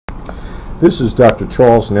This is Dr.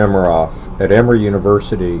 Charles Nemeroff at Emory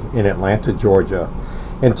University in Atlanta, Georgia.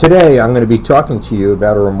 And today I'm going to be talking to you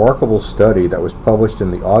about a remarkable study that was published in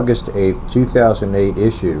the August 8, 2008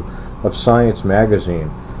 issue of Science magazine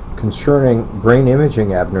concerning brain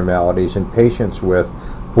imaging abnormalities in patients with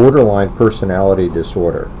borderline personality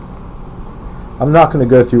disorder. I'm not going to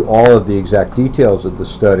go through all of the exact details of the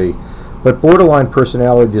study, but borderline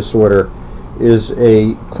personality disorder is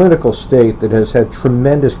a clinical state that has had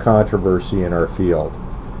tremendous controversy in our field.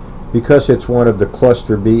 Because it's one of the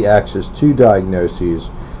cluster B axis 2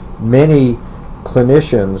 diagnoses, many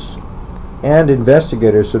clinicians and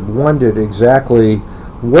investigators have wondered exactly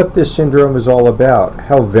what this syndrome is all about.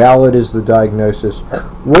 How valid is the diagnosis?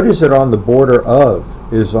 What is it on the border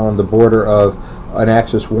of? Is on the border of an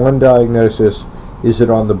axis 1 diagnosis? Is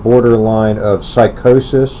it on the borderline of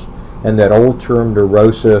psychosis and that old term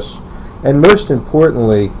neurosis? And most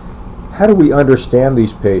importantly, how do we understand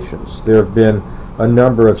these patients? There have been a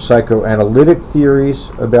number of psychoanalytic theories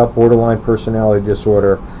about borderline personality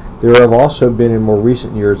disorder. There have also been in more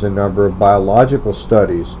recent years a number of biological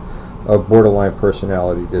studies of borderline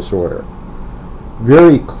personality disorder.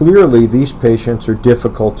 Very clearly, these patients are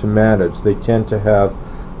difficult to manage. They tend to have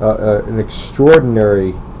an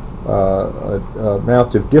extraordinary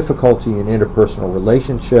amount of difficulty in interpersonal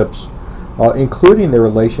relationships, including their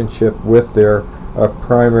relationship with their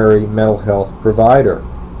primary mental health provider.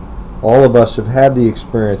 All of us have had the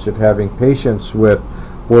experience of having patients with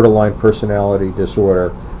borderline personality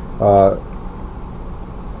disorder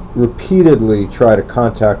repeatedly try to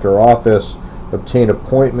contact our office, obtain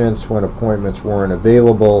appointments when appointments weren't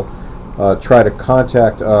available, try to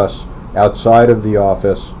contact us outside of the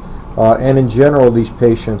office, and in general these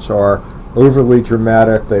patients are overly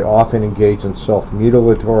dramatic. They often engage in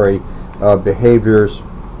self-mutilatory behaviors,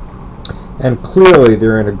 and clearly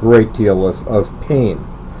they're in a great deal of pain.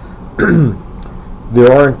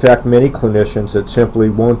 There are in fact many clinicians that simply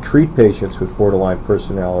won't treat patients with borderline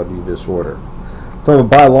personality disorder. From a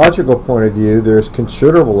biological point of view, there's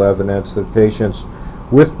considerable evidence that patients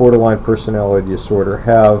with borderline personality disorder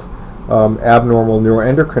have abnormal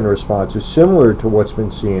neuroendocrine responses similar to what's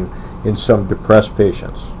been seen in some depressed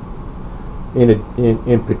patients.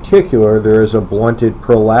 In particular, there is a blunted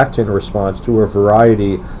prolactin response to a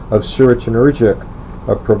variety of serotonergic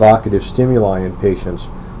provocative stimuli in patients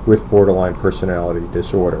with borderline personality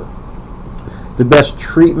disorder. The best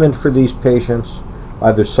treatment for these patients,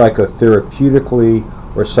 either psychotherapeutically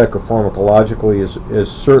or psychopharmacologically,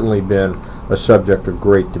 has certainly been a subject of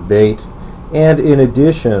great debate. And in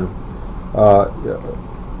addition,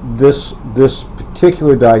 this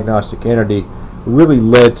particular diagnostic entity really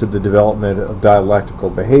led to the development of dialectical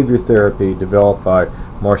behavior therapy developed by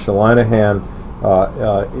Marshall Linehan,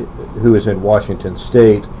 who is in Washington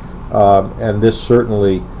State, and this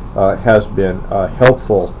certainly has been a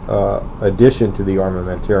helpful addition to the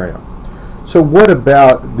armamentarium. So what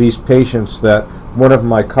about these patients that one of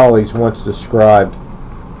my colleagues once described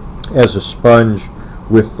as a sponge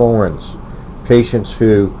with thorns? Patients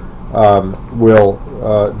who will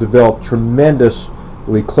develop tremendously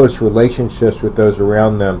close relationships with those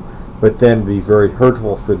around them, but then be very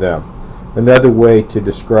hurtful for them. Another way to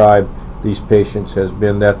describe these patients has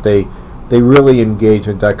been that they really engage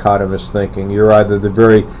in dichotomous thinking. You're either the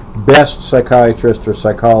very best psychiatrist or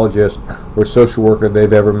psychologist or social worker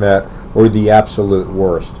they've ever met, or the absolute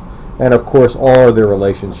worst. And of course, all of their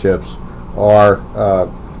relationships are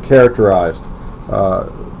characterized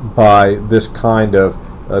by this kind of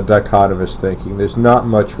dichotomous thinking. There's not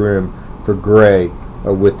much room for gray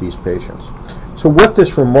with these patients. So what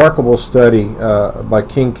this remarkable study by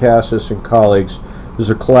King Cassis and colleagues is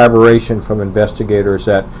a collaboration from investigators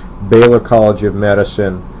at Baylor College of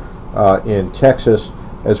Medicine in Texas,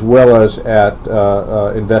 as well as at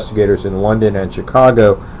investigators in London and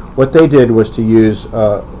Chicago. What they did was to use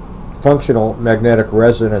functional magnetic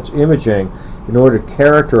resonance imaging in order to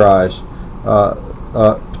characterize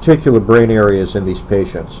particular brain areas in these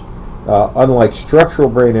patients. Unlike structural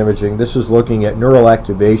brain imaging, this is looking at neural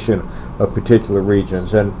activation of particular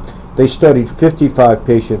regions. And they studied 55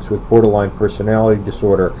 patients with borderline personality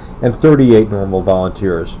disorder and 38 normal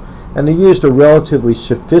volunteers. And they used a relatively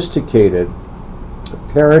sophisticated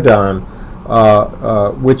paradigm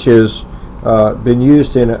which has been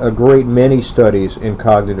used in a great many studies in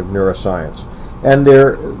cognitive neuroscience. And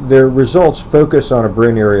their results focus on a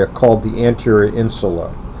brain area called the anterior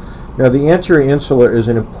insula. Now, the anterior insula is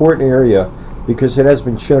an important area because it has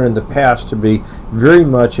been shown in the past to be very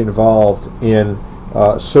much involved in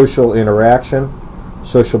social interaction,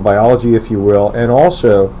 social biology, if you will, and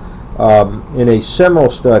also in a seminal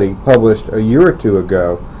study published a year or two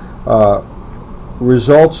ago,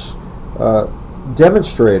 results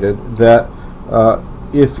demonstrated that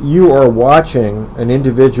if you are watching an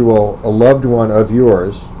individual, a loved one of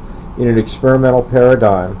yours, in an experimental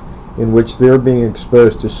paradigm in which they're being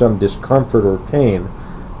exposed to some discomfort or pain,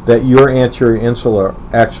 that your anterior insula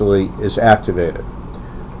actually is activated.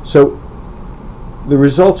 So the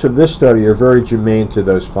results of this study are very germane to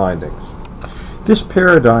those findings. This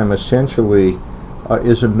paradigm essentially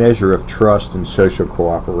is a measure of trust and social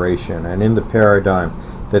cooperation, and in the paradigm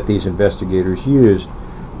that these investigators used,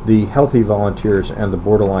 the healthy volunteers and the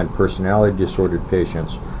borderline personality disordered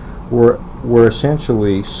patients were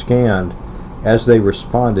essentially scanned as they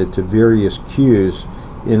responded to various cues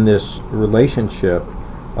in this relationship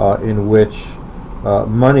in which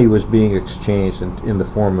money was being exchanged in the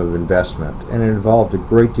form of investment. And it involved a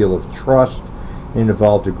great deal of trust, and it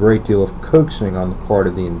involved a great deal of coaxing on the part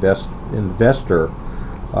of the investor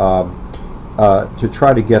to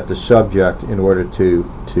try to get the subject in order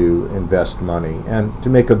to invest money. And to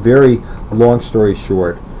make a very long story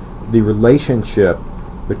short, the relationship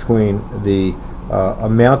between the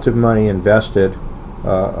amount of money invested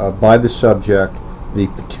by the subject, the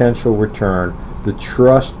potential return, the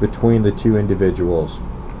trust between the two individuals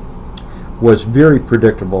was very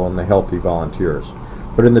predictable in the healthy volunteers.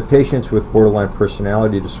 But in the patients with borderline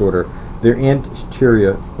personality disorder, their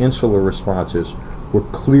anterior insular responses were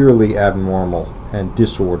clearly abnormal and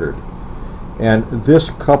disordered. And this,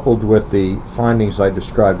 coupled with the findings I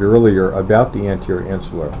described earlier about the anterior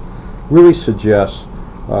insula, really suggests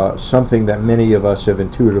something that many of us have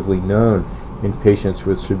intuitively known in patients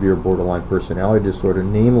with severe borderline personality disorder,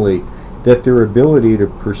 namely that their ability to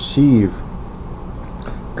perceive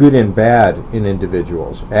good and bad in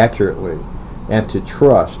individuals accurately and to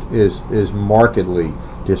trust is markedly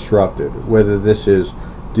disrupted, whether this is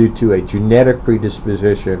due to a genetic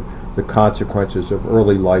predisposition, the consequences of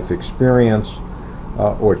early life experience,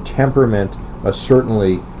 or temperament,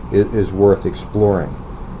 certainly is worth exploring.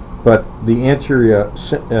 But the anterior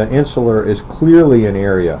insular is clearly an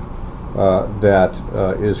area that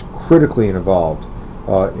is critically involved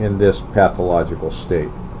in this pathological state.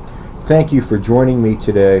 Thank you for joining me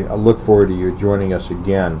today. I look forward to you joining us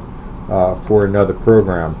again for another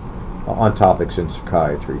program on topics in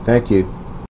psychiatry. Thank you.